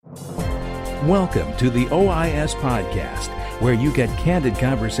Welcome to the OIS Podcast, where you get candid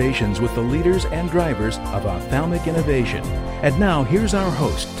conversations with the leaders and drivers of ophthalmic innovation. And now, here's our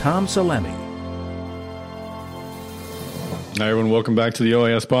host, Tom Salemi. Hi, everyone. Welcome back to the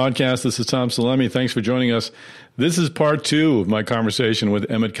OIS Podcast. This is Tom Salemi. Thanks for joining us. This is part two of my conversation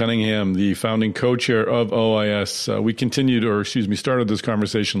with Emmett Cunningham, the founding co-chair of OIS. We started this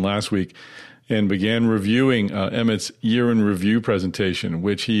conversation last week and began reviewing Emmett's year in review presentation,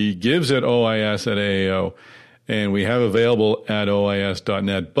 which he gives at OIS at AAO, and we have available at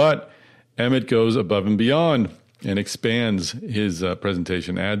OIS.net. But Emmett goes above and beyond and expands his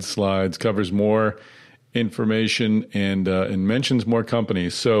presentation, adds slides, covers more information, and mentions more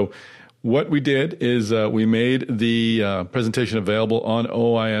companies. So what we did is we made the presentation available on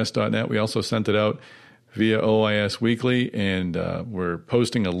OIS.net. We also sent it out via OIS Weekly, and we're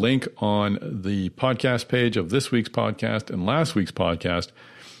posting a link on the podcast page of this week's podcast and last week's podcast.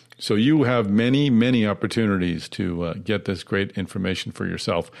 So you have many, many opportunities to get this great information for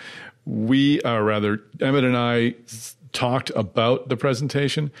yourself. Emmett and I talked about the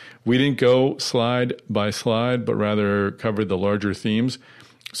presentation. We didn't go slide by slide, but rather covered the larger themes.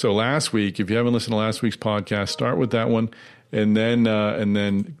 So last week, if you haven't listened to last week's podcast, start with that one and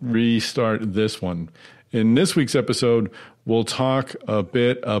then restart this one. In this week's episode, we'll talk a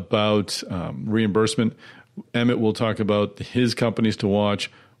bit about reimbursement. Emmett will talk about his companies to watch,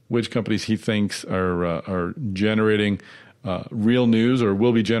 which companies he thinks are generating real news or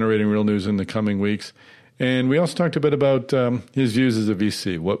will be generating real news in the coming weeks. And we also talked a bit about his views as a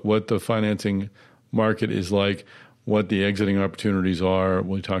VC, what the financing market is like, what the exiting opportunities are.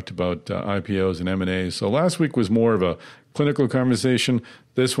 We talked about IPOs and M&As. So last week was more of a clinical conversation.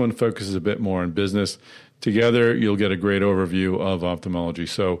 This one focuses a bit more on business. Together, you'll get a great overview of ophthalmology.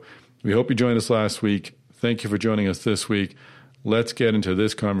 So we hope you joined us last week. Thank you for joining us this week. Let's get into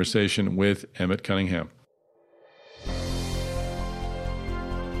this conversation with Emmett Cunningham.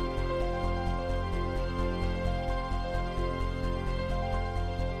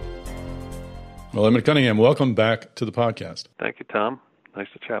 Well, Emmett Cunningham, welcome back to the podcast. Thank you, Tom. Nice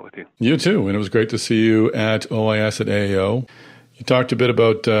to chat with you. You too, and it was great to see you at OIS at AAO. You talked a bit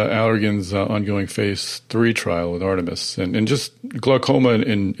about Allergan's ongoing phase 3 trial with Artemis and just glaucoma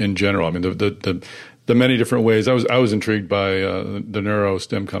in general. I mean, the many different ways. I was intrigued by the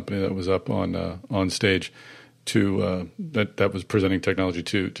NeuroStem company that was up on stage that was presenting technology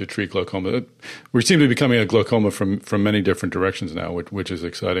to treat glaucoma. We seem to be becoming a glaucoma from many different directions now, which is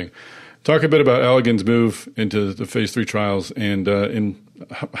exciting. Talk a bit about Allergan's move into the phase 3 trials, and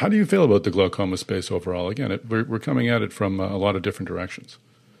how do you feel about the glaucoma space overall? Again, we're coming at it from a lot of different directions.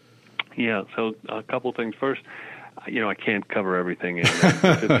 Yeah, so a couple things. First, I can't cover everything in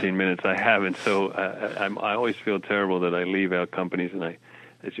 15 minutes. I haven't, so I always feel terrible that I leave out companies, and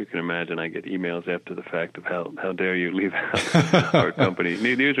as you can imagine, I get emails after the fact of how dare you leave out our company.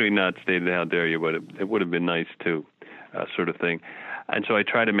 Usually not stated how dare you, but it would have been nice to, sort of thing. And so I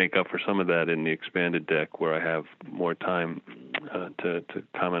try to make up for some of that in the expanded deck where I have more time to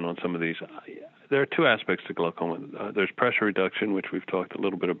comment on some of these. There are two aspects to glaucoma. There's pressure reduction, which we've talked a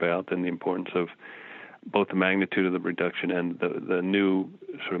little bit about, and the importance of both the magnitude of the reduction and the new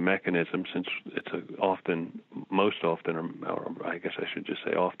sort of mechanism, since it's most often, or I guess I should just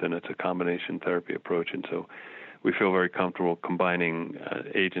say often, it's a combination therapy approach. And so we feel very comfortable combining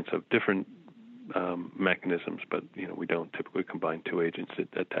agents of different mechanisms, but we don't typically combine two agents that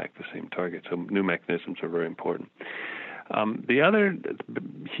attack the same target. So new mechanisms are very important. The other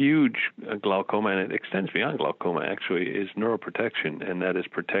huge glaucoma, and it extends beyond glaucoma actually, is neuroprotection, and that is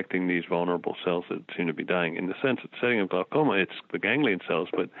protecting these vulnerable cells that seem to be dying. In the setting of glaucoma, it's the ganglion cells,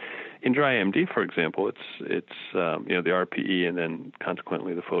 but in dry AMD, for example, it's the RPE and then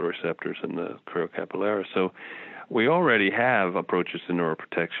consequently the photoreceptors and the choriocapillaris. So we already have approaches to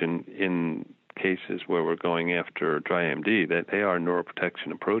neuroprotection in cases where we're going after dry AMD, that they are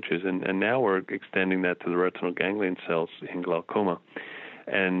neuroprotection approaches, and now we're extending that to the retinal ganglion cells in glaucoma.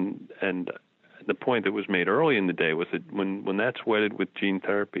 And the point that was made early in the day was that when that's wedded with gene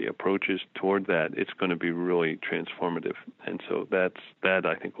therapy approaches toward that, it's going to be really transformative. And so that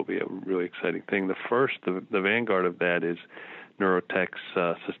I think will be a really exciting thing. The vanguard of that is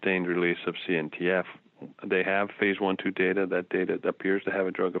Neurotech's sustained release of CNTF. They have phase 1-2 data. That data appears to have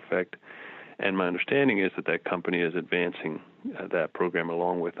a drug effect. And my understanding is that company is advancing that program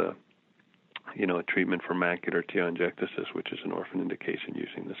along with a treatment for macular telangiectasis, which is an orphan indication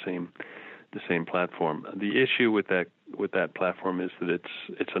using the same platform. The issue with that platform is that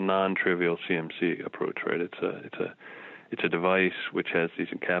it's a non-trivial CMC approach, right? It's it's a device which has these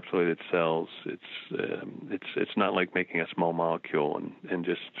encapsulated cells. It's not like making a small molecule and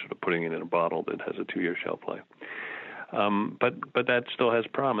just sort of putting it in a bottle that has a 2-year shelf life. But that still has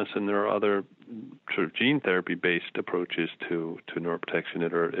promise, and there are other sort of gene therapy-based approaches to neuroprotection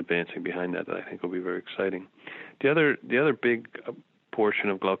that are advancing behind that I think will be very exciting. The other big portion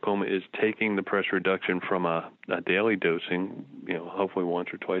of glaucoma is taking the pressure reduction from a daily dosing, hopefully once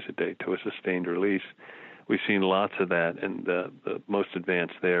or twice a day, to a sustained release. We've seen lots of that, and the most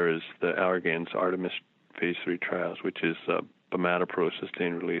advanced there is the Allergan's Artemis phase 3 trials, which is Bimatoprost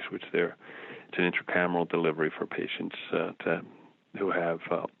sustained release, which it's an intracameral delivery for patients who have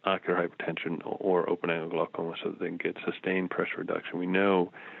ocular hypertension or open-angle glaucoma, so that they can get sustained pressure reduction. We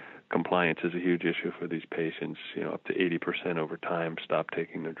know compliance is a huge issue for these patients. Up to 80% over time stop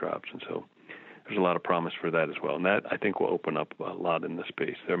taking their drops, and so there's a lot of promise for that as well. And that, I think, will open up a lot in the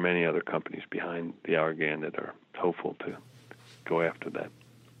space. There are many other companies behind the Allergan that are hopeful to go after that.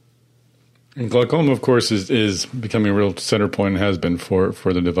 And glaucoma, of course, is becoming a real center point and has been for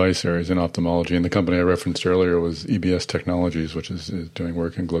the device areas in ophthalmology. And the company I referenced earlier was EBS Technologies, which is doing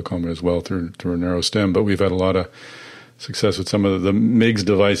work in glaucoma as well through NeuroStem. But we've had a lot of success with some of the MIGS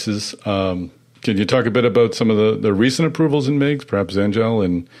devices. Can you talk a bit about some of the recent approvals in MIGS, perhaps Zangel,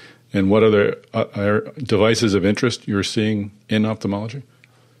 and what other devices of interest you're seeing in ophthalmology?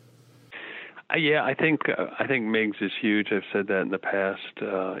 Yeah, I think MIGS is huge. I've said that in the past.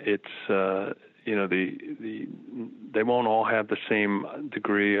 They won't all have the same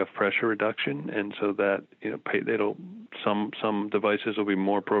degree of pressure reduction, and so that some devices will be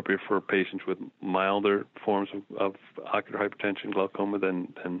more appropriate for patients with milder forms of ocular hypertension, glaucoma,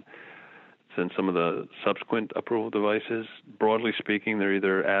 than some of the subsequent approval devices. Broadly speaking, they're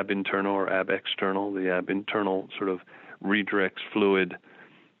either ab internal or ab external. The ab internal sort of redirects fluid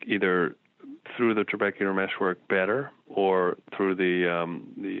either through the trabecular meshwork better or through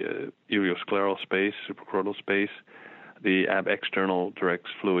the ilioscleral space, suprachoroidal space. The ab external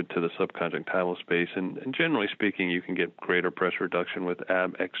directs fluid to the subconjunctival space, and generally speaking, you can get greater pressure reduction with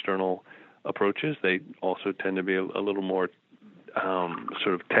ab external approaches. They also tend to be a little more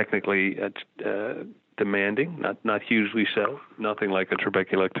sort of technically demanding, not hugely so, nothing like a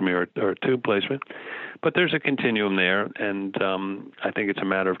trabeculectomy or a tube placement. But there's a continuum there, and I think it's a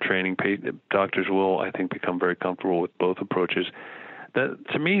matter of training. Doctors will, I think, become very comfortable with both approaches.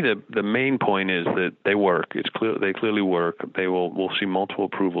 To me, the main point is that they work. They clearly work. We'll see multiple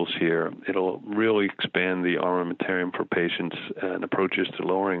approvals here. It'll really expand the armamentarium for patients and approaches to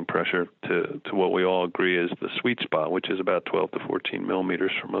lowering pressure to what we all agree is the sweet spot, which is about 12 to 14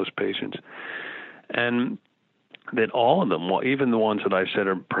 millimeters for most patients. And that all of them, well, even the ones that I said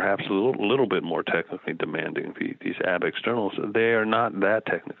are perhaps a little bit more technically demanding, these ab externals, they are not that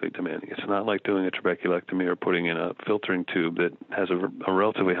technically demanding. It's not like doing a trabeculectomy or putting in a filtering tube that has a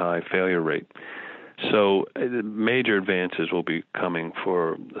relatively high failure rate. So major advances will be coming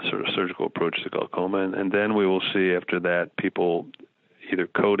for the sort of surgical approach to glaucoma, and then we will see after that people either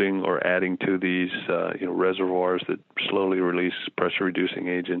coating or adding to these reservoirs that slowly release pressure-reducing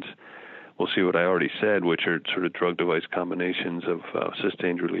agents. We'll see what I already said, which are sort of drug-device combinations of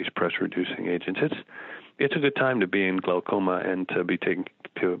sustained-release pressure-reducing agents. It's a good time to be in glaucoma and to be taking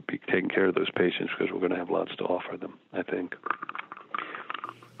care of those patients because we're going to have lots to offer them, I think.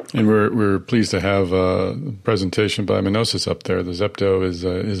 And we're pleased to have a presentation by Minosis up there. The Zepto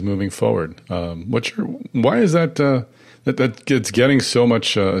is moving forward. Why is that it's getting so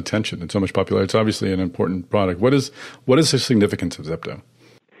much attention and so much popularity? It's obviously an important product. What is the significance of Zepto?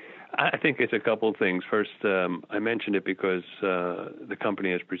 I think it's a couple of things. First, I mentioned it because the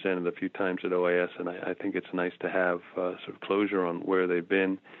company has presented a few times at OIS, and I think it's nice to have sort of closure on where they've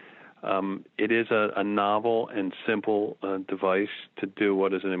been. It is a novel and simple device to do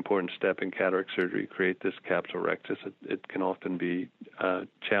what is an important step in cataract surgery, create this capsule rectus. It can often be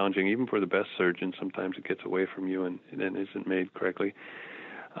challenging, even for the best surgeons. Sometimes it gets away from you and isn't made correctly.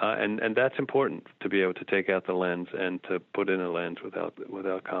 And that's important to be able to take out the lens and to put in a lens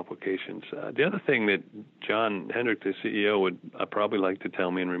without complications. The other thing that John Hendrick, the CEO, would probably like to tell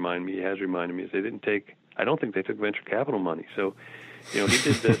me and remind me, he has reminded me, is I don't think they took venture capital money. So, he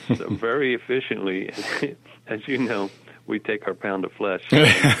did this very efficiently. As you know, we take our pound of flesh.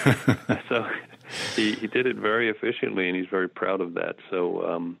 So he did it very efficiently, and he's very proud of that.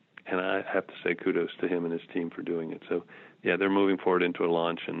 So, and I have to say kudos to him and his team for doing it. So, yeah, they're moving forward into a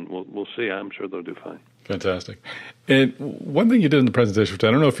launch, and we'll see. I'm sure they'll do fine. Fantastic. And one thing you did in the presentation, which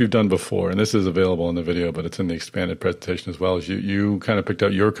I don't know if you've done before, and this is available in the video, but it's in the expanded presentation as well, is you kind of picked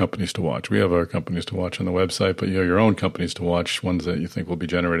out your companies to watch. We have our companies to watch on the website, but you have your own companies to watch, ones that you think will be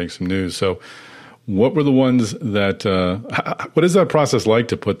generating some news. So What were the ones that, what is that process like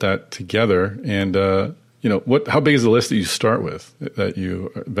to put that together? And, how big is the list that you start with that you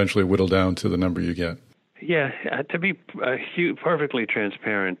eventually whittle down to the number you get? Yeah, to be perfectly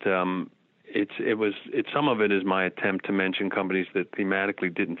transparent, some of it is my attempt to mention companies that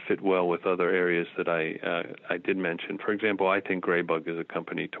thematically didn't fit well with other areas that I did mention. For example, I think Graybug is a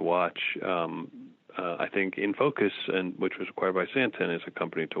company to watch. I think InFocus, which was acquired by Santen, is a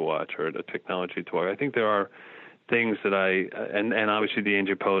company to watch, or a technology to watch. I think there are things that and obviously the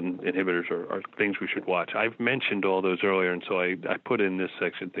angiopoietin inhibitors are things we should watch. I've mentioned all those earlier, and so I put in this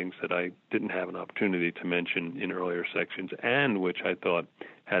section things that I didn't have an opportunity to mention in earlier sections, and which I thought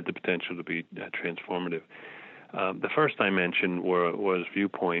had the potential to be transformative. The first I mentioned was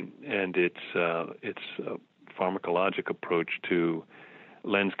Viewpoint, and its pharmacologic approach to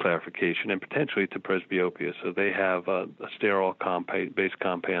lens clarification and potentially to presbyopia. So they have a sterol-based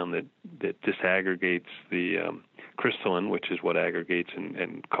compound that disaggregates the crystalline, which is what aggregates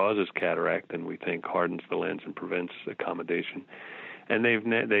and causes cataract, and we think hardens the lens and prevents accommodation. And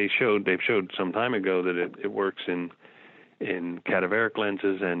they've showed some time ago that it works in cadaveric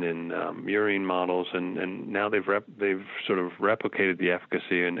lenses and in murine models, and now they've sort of replicated the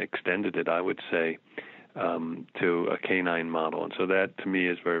efficacy and extended it, I would say, to a canine model. And so that, to me,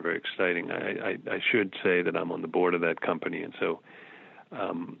 is very, very exciting. I should say that I'm on the board of that company, and so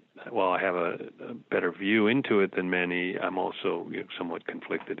while I have a better view into it than many, I'm also somewhat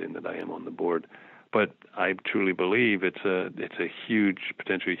conflicted in that I am on the board. But I truly believe it's a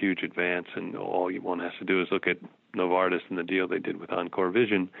potentially huge advance, and all one has to do is look at Novartis and the deal they did with Encore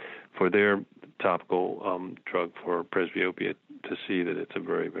Vision for their topical drug for presbyopia to see that it's a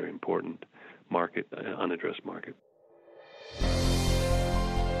very, very important market, unaddressed market.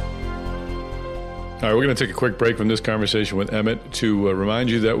 All right, we're going to take a quick break from this conversation with Emmett to remind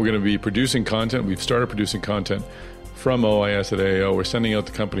you that we're going to be producing content. We've started producing content from OIS at AAO. We're sending out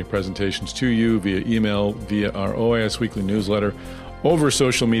the company presentations to you via email, via our OIS weekly newsletter, over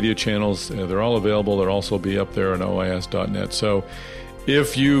social media channels. They're all available. They'll also be up there on OIS.net. So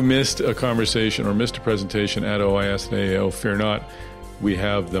if you missed a conversation or missed a presentation at OIS and AAO, fear not. We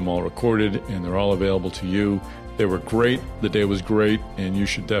have them all recorded, and they're all available to you. They were great. The day was great, and you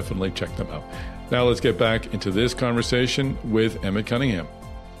should definitely check them out. Now let's get back into this conversation with Emmett Cunningham.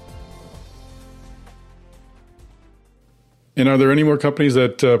 And are there any more companies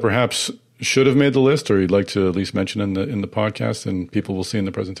that perhaps should have made the list, or you'd like to at least mention in the podcast, and people will see in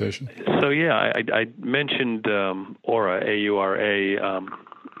the presentation? So yeah, I mentioned Aura, AURA,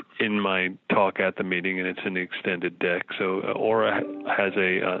 in my talk at the meeting, and it's in the extended deck. So Aura has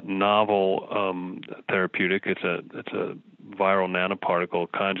a novel therapeutic. It's a viral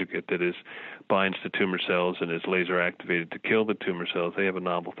nanoparticle conjugate that binds to tumor cells and is laser activated to kill the tumor cells. They have a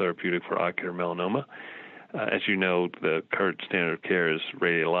novel therapeutic for ocular melanoma. As you know, the current standard of care is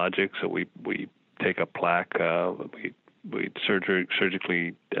radiologic, so we take a plaque, we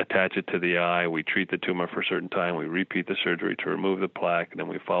surgically attach it to the eye, we treat the tumor for a certain time, we repeat the surgery to remove the plaque, and then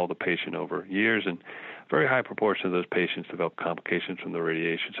we follow the patient over years, and a very high proportion of those patients develop complications from the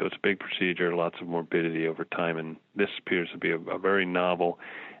radiation. So it's a big procedure, lots of morbidity over time, and this appears to be a very novel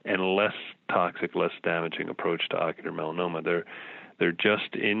and less toxic, less damaging approach to ocular melanoma. They're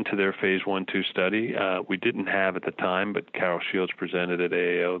just into their phase 1/2 study. We didn't have at the time, but Carol Shields presented at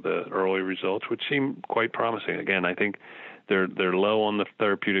AAO the early results, which seem quite promising. Again, I think they're low on the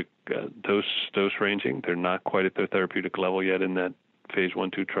therapeutic dose ranging. They're not quite at their therapeutic level yet in that phase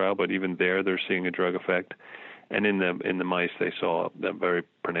 1/2 trial, but even there, they're seeing a drug effect. And in the mice, they saw a very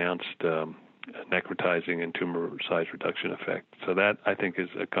pronounced necrotizing and tumor size reduction effect. So that, I think, is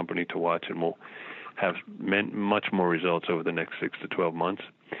a company to watch, and will have much more results over the next 6 to 12 months.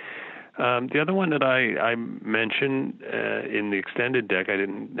 The other one that I mentioned in the extended deck, I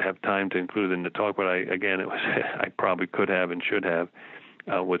didn't have time to include it in the talk, but I probably could have and should have,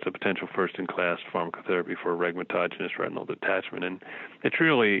 was a potential first-in-class pharmacotherapy for rhegmatogenous retinal detachment. And it's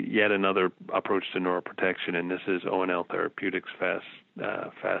really yet another approach to neuroprotection, and this is ONL Therapeutics FAST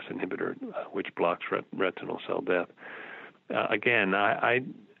inhibitor, which blocks retinal cell death. Again,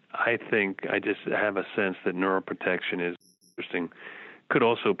 I think I just have a sense that neuroprotection is interesting. Could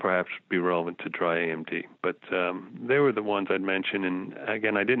also perhaps be relevant to dry AMD. But they were the ones I'd mention. And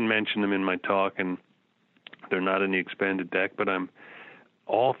again, I didn't mention them in my talk, and they're not in the expanded deck, but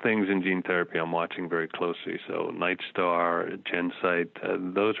all things in gene therapy I'm watching very closely. So Nightstar,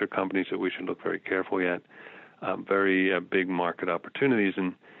 GenSight, those are companies that we should look very carefully at. Very big market opportunities.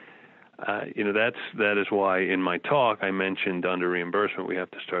 And that is why in my talk I mentioned under reimbursement we have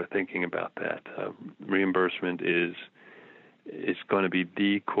to start thinking about that. Reimbursement is is going to be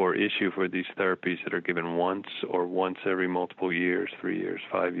the core issue for these therapies that are given once or once every multiple years, 3 years,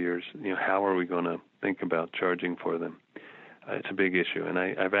 5 years. How are we going to think about charging for them? It's a big issue. And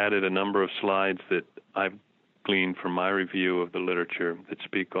I've added a number of slides that I've gleaned from my review of the literature that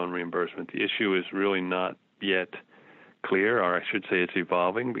speak on reimbursement. The issue is really not yet clear, or I should say it's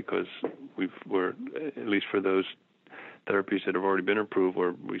evolving, because we're at least for those therapies that have already been approved,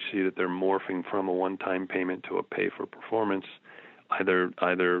 where we see that they're morphing from a one-time payment to a pay-for-performance.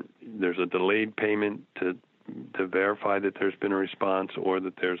 Either there's a delayed payment to verify that there's been a response, or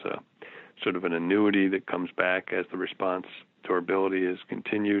that there's a sort of an annuity that comes back as the response durability is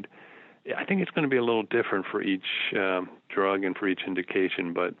continued. I think it's going to be a little different for each drug and for each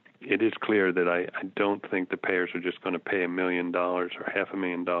indication, but it is clear that I don't think the payers are just going to pay $1 million or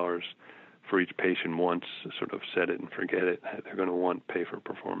 $500,000 for each patient once, sort of set it and forget it. They're going to want pay for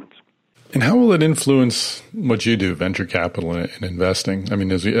performance. And how will it influence what you do, venture capital and investing? I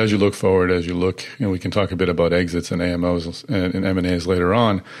mean, as you look forward, we can talk a bit about exits and AMOs and M&As later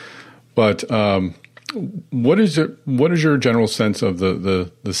on, but what is your general sense of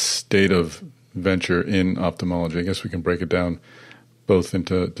the state of venture in ophthalmology? I guess we can break it down both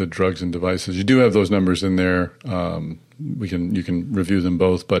into drugs and devices. You do have those numbers in there. You can review them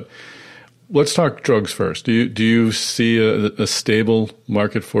both, but let's talk drugs first. Do you see a stable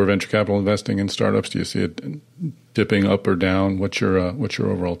market for venture capital investing in startups? Do you see it dipping up or down? What's your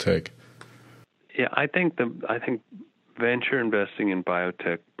overall take? Yeah, I think venture investing in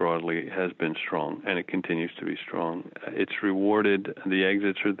biotech broadly has been strong, and it continues to be strong. It's rewarded. The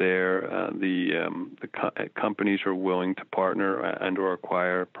exits are there. The companies are willing to partner and or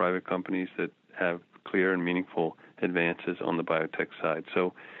acquire private companies that have clear and meaningful advances on the biotech side.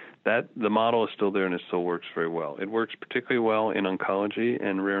 So that the model is still there, and it still works very well. It works particularly well in oncology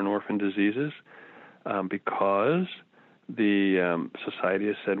and rare and orphan diseases because the society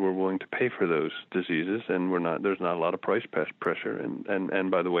has said we're willing to pay for those diseases, and there's not a lot of price pressure,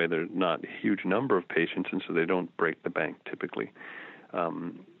 and by the way, there's not a huge number of patients, and so they don't break the bank typically.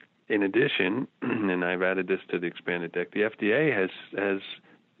 In addition, and I've added this to the expanded deck, the FDA has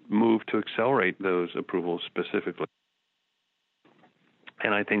moved to accelerate those approvals specifically.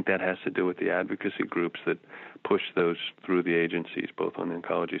 And I think that has to do with the advocacy groups that push those through the agencies, both on the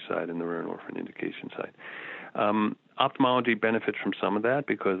oncology side and the rare and orphan indication side. Ophthalmology benefits from some of that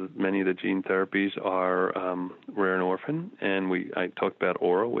because many of the gene therapies are rare and orphan, and I talked about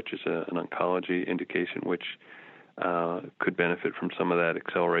oral, which is an oncology indication, which could benefit from some of that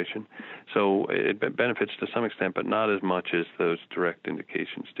acceleration. So it benefits to some extent, but not as much as those direct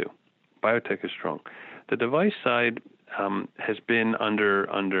indications do. Biotech is strong. The device side has been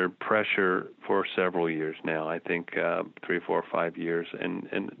under pressure for several years now. I think 3, 4, 5 years.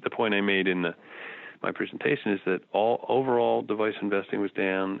 And the point I made in my presentation is that overall device investing was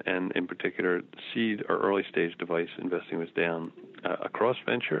down, and in particular, seed or early stage device investing was down across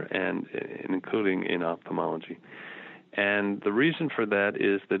venture and including in ophthalmology. And the reason for that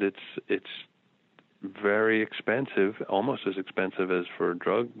is that it's very expensive, almost as expensive as for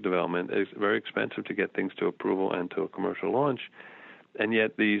drug development. It's very expensive to get things to approval and to a commercial launch, and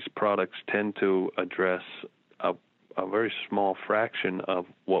yet these products tend to address a very small fraction of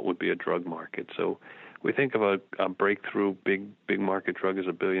what would be a drug market. So we think of a breakthrough big market drug as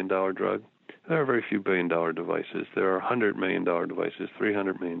 $1 billion drug. There are very few $1 billion devices. There are $100 million devices,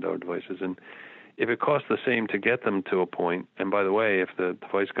 $300 million devices, and if it costs the same to get them to a point, and by the way, if the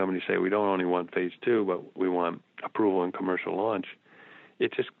device companies say we don't only want phase 2, but we want approval and commercial launch,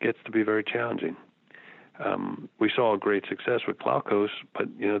 it just gets to be very challenging. We saw a great success with Glaukos, but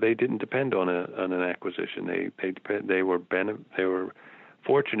they didn't depend on an acquisition. They were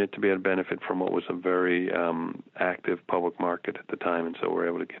fortunate to be able to benefit from what was a very active public market at the time, and so were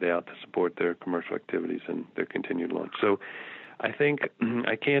able to get out to support their commercial activities and their continued launch. So I think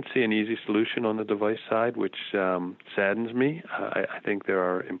I can't see an easy solution on the device side, which saddens me. I think there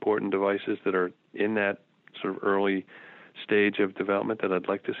are important devices that are in that sort of early stage of development that I'd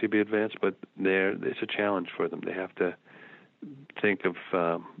like to see be advanced, but it's a challenge for them. They have to think of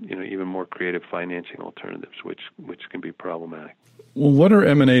even more creative financing alternatives, which can be problematic. Well, what are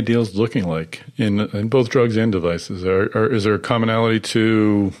M&A deals looking like in both drugs and devices? Is there a commonality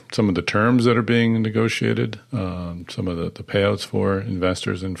to some of the terms that are being negotiated, some of the payouts for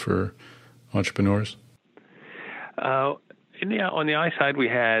investors and for entrepreneurs? On the eye side, we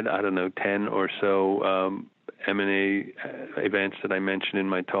had, 10 or so M&A events that I mentioned in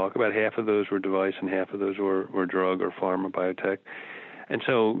my talk. About half of those were device and half of those were drug or pharma biotech. And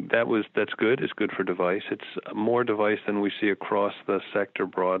so that's good. It's good for device. It's more device than we see across the sector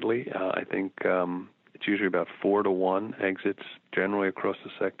broadly. I think It's usually about 4-to-1 exits generally across the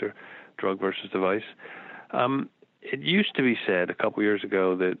sector, drug versus device. It used to be said a couple years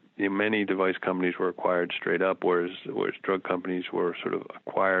ago that many device companies were acquired straight up, whereas drug companies were sort of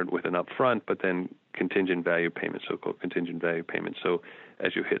acquired with an upfront, but then contingent value payments, so-called contingent value payments. So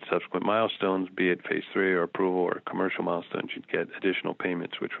as you hit subsequent milestones, be it phase 3 or approval or commercial milestones, you'd get additional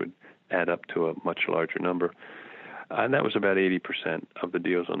payments, which would add up to a much larger number. And that was about 80% of the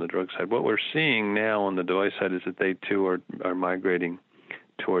deals on the drug side. What we're seeing now on the device side is that they too are migrating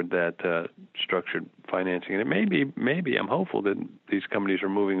toward that structured financing. And it may be, I'm hopeful that these companies are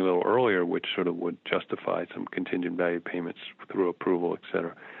moving a little earlier, which sort of would justify some contingent value payments through approval, et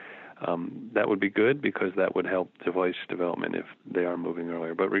cetera. That would be good because that would help device development if they are moving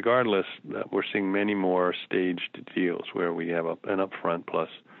earlier. But regardless, we're seeing many more staged deals where we have an upfront plus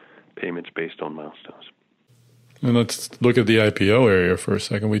payments based on milestones. And let's look at the IPO area for a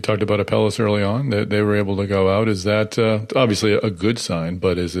second. We talked about Apellis early on, that they were able to go out. Is that obviously a good sign,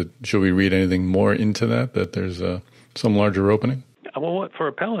 but should we read anything more into that there's some larger opening? Well,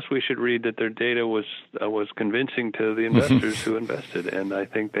 for Apellis, we should read that their data was convincing to the investors who invested, and I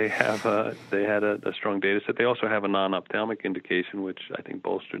think they had a strong data set. They also have a non-ophthalmic indication, which I think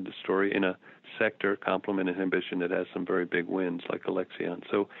bolstered the story in a sector, complement inhibition, that has some very big wins like Alexion.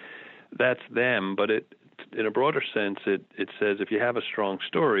 So that's them, but in a broader sense, it says if you have a strong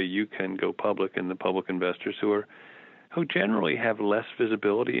story, you can go public, and the public investors who generally have less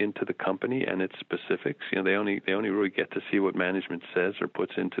visibility into the company and its specifics, they only really get to see what management says or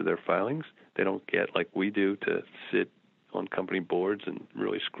puts into their filings. They don't get, like we do, to sit on company boards and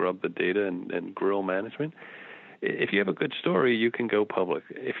really scrub the data and grill management. If you have a good story, you can go public.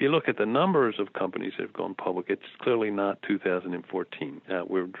 If you look at the numbers of companies that have gone public, it's clearly not 2014.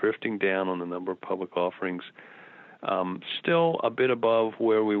 We're drifting down on the number of public offerings, still a bit above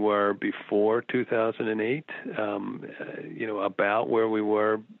where we were before 2008, about where we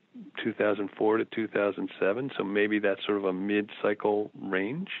were 2004 to 2007. So maybe that's sort of a mid-cycle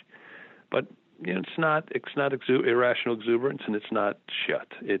range. But it's not irrational exuberance, and it's not shut.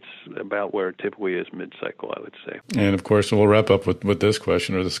 It's about where it typically is mid-cycle, I would say. And of course, we'll wrap up with this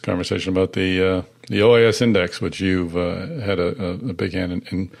question or this conversation about the OIS index, which you've had a big hand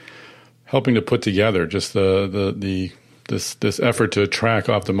in helping to put together. Just this effort to track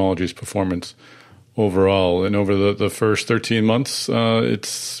ophthalmology's performance overall, and over the first 13 months,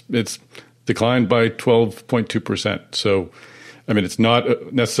 it's declined by 12.2%. So. I mean, it's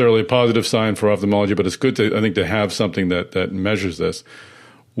not necessarily a positive sign for ophthalmology, but it's good to have something that measures this.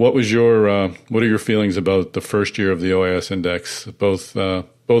 What are your feelings about the first year of the OIS index, both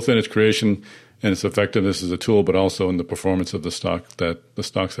in its creation and its effectiveness as a tool, but also in the performance of the stocks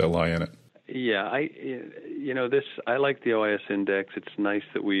that lie in it? Yeah, I like the OIS index. It's nice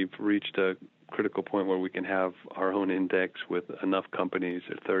that we've reached a critical point where we can have our own index with enough companies,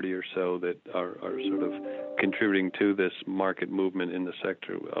 or 30 or so, that are sort of contributing to this market movement in the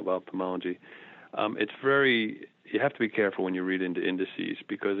sector of ophthalmology. You have to be careful when you read into indices,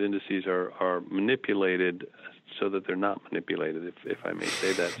 because indices are manipulated so that they're not manipulated, if I may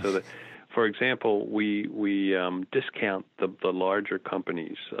say that. So that, for example, we discount the larger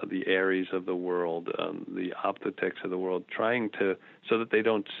companies, the Aries of the world, the Optoteks of the world, so that they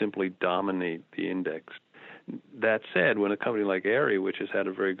don't simply dominate the index. That said, when a company like Aerie, which has had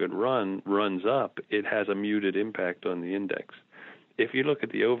a very good run, runs up, it has a muted impact on the index. If you look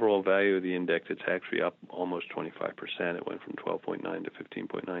at the overall value of the index, it's actually up almost 25%. It went from 12.9 to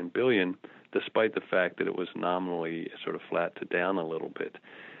 15.9 billion, despite the fact that it was nominally sort of flat to down a little bit.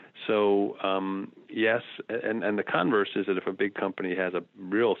 So, yes, and the converse is that if a big company has a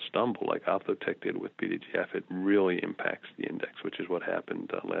real stumble, like Optotek did with PDGF, it really impacts the index, which is what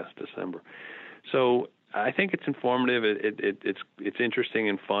happened last December. So I think it's informative. It's interesting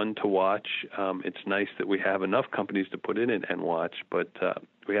and fun to watch. It's nice that we have enough companies to put in it and watch, but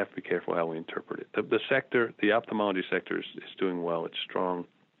we have to be careful how we interpret it. The sector, the ophthalmology sector, is doing well. It's strong.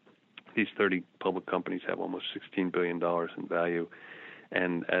 These 30 public companies have almost $16 billion in value.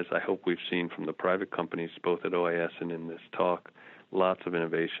 And as I hope we've seen from the private companies, both at OIS and in this talk, lots of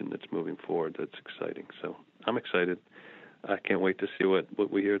innovation that's moving forward that's exciting. So I'm excited. I can't wait to see what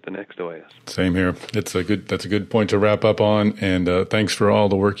we hear at the next OIS. Same here. That's a good point to wrap up on. And thanks for all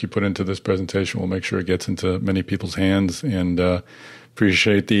the work you put into this presentation. We'll make sure it gets into many people's hands, and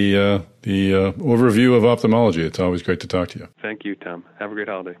appreciate the overview of ophthalmology. It's always great to talk to you. Thank you, Tom. Have a great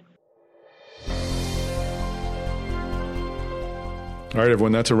holiday. All right,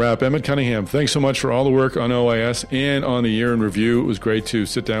 everyone, that's a wrap. Emmett Cunningham, thanks so much for all the work on OIS and on the year in review. It was great to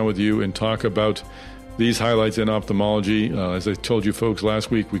sit down with you and talk about these highlights in ophthalmology. As I told you folks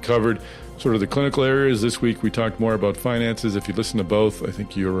last week, we covered sort of the clinical areas. This week we talked more about finances. If you listen to both, I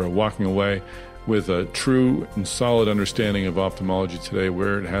think you're walking away with a true and solid understanding of ophthalmology today,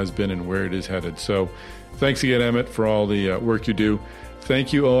 where it has been and where it is headed. So thanks again, Emmett, for all the work you do.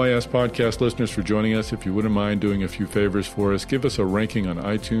 Thank you, OIS podcast listeners, for joining us. If you wouldn't mind doing a few favors for us, give us a ranking on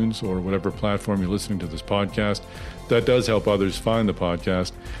iTunes or whatever platform you're listening to this podcast. That does help others find the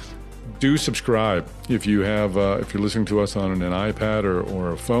podcast. Do subscribe. If you have, if you're listening to us on an iPad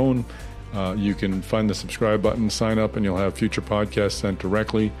or a phone, you can find the subscribe button, sign up, and you'll have future podcasts sent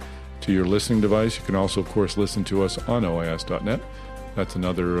directly to your listening device. You can also, of course, listen to us on OIS.net. That's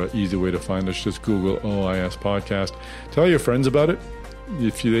another easy way to find us. Just Google OIS podcast. Tell your friends about it.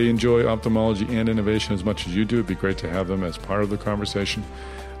 If they enjoy ophthalmology and innovation as much as you do, it'd be great to have them as part of the conversation.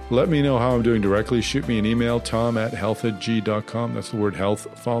 Let me know how I'm doing directly. Shoot me an email, tom@healthedg.com. That's the word health,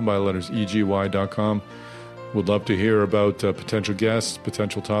 followed by letters EGY.com. Would love to hear about potential guests,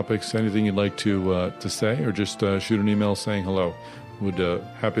 potential topics, anything you'd like to say, or just shoot an email saying hello. Would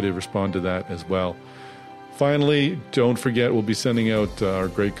happy to respond to that as well. Finally, don't forget, we'll be sending out our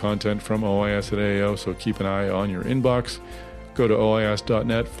great content from OIS at AAO, so keep an eye on your inbox. Go to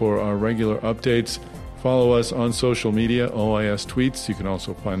OIS.net for our regular updates. Follow us on social media, OIS Tweets. You can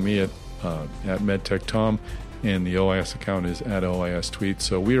also find me at MedTechTom, and the OIS account is at OIS Tweets.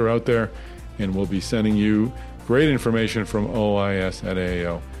 So we are out there, and we'll be sending you great information from OIS at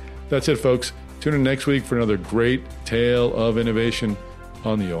AAO. That's it, folks. Tune in next week for another great tale of innovation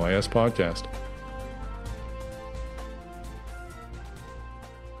on the OIS podcast.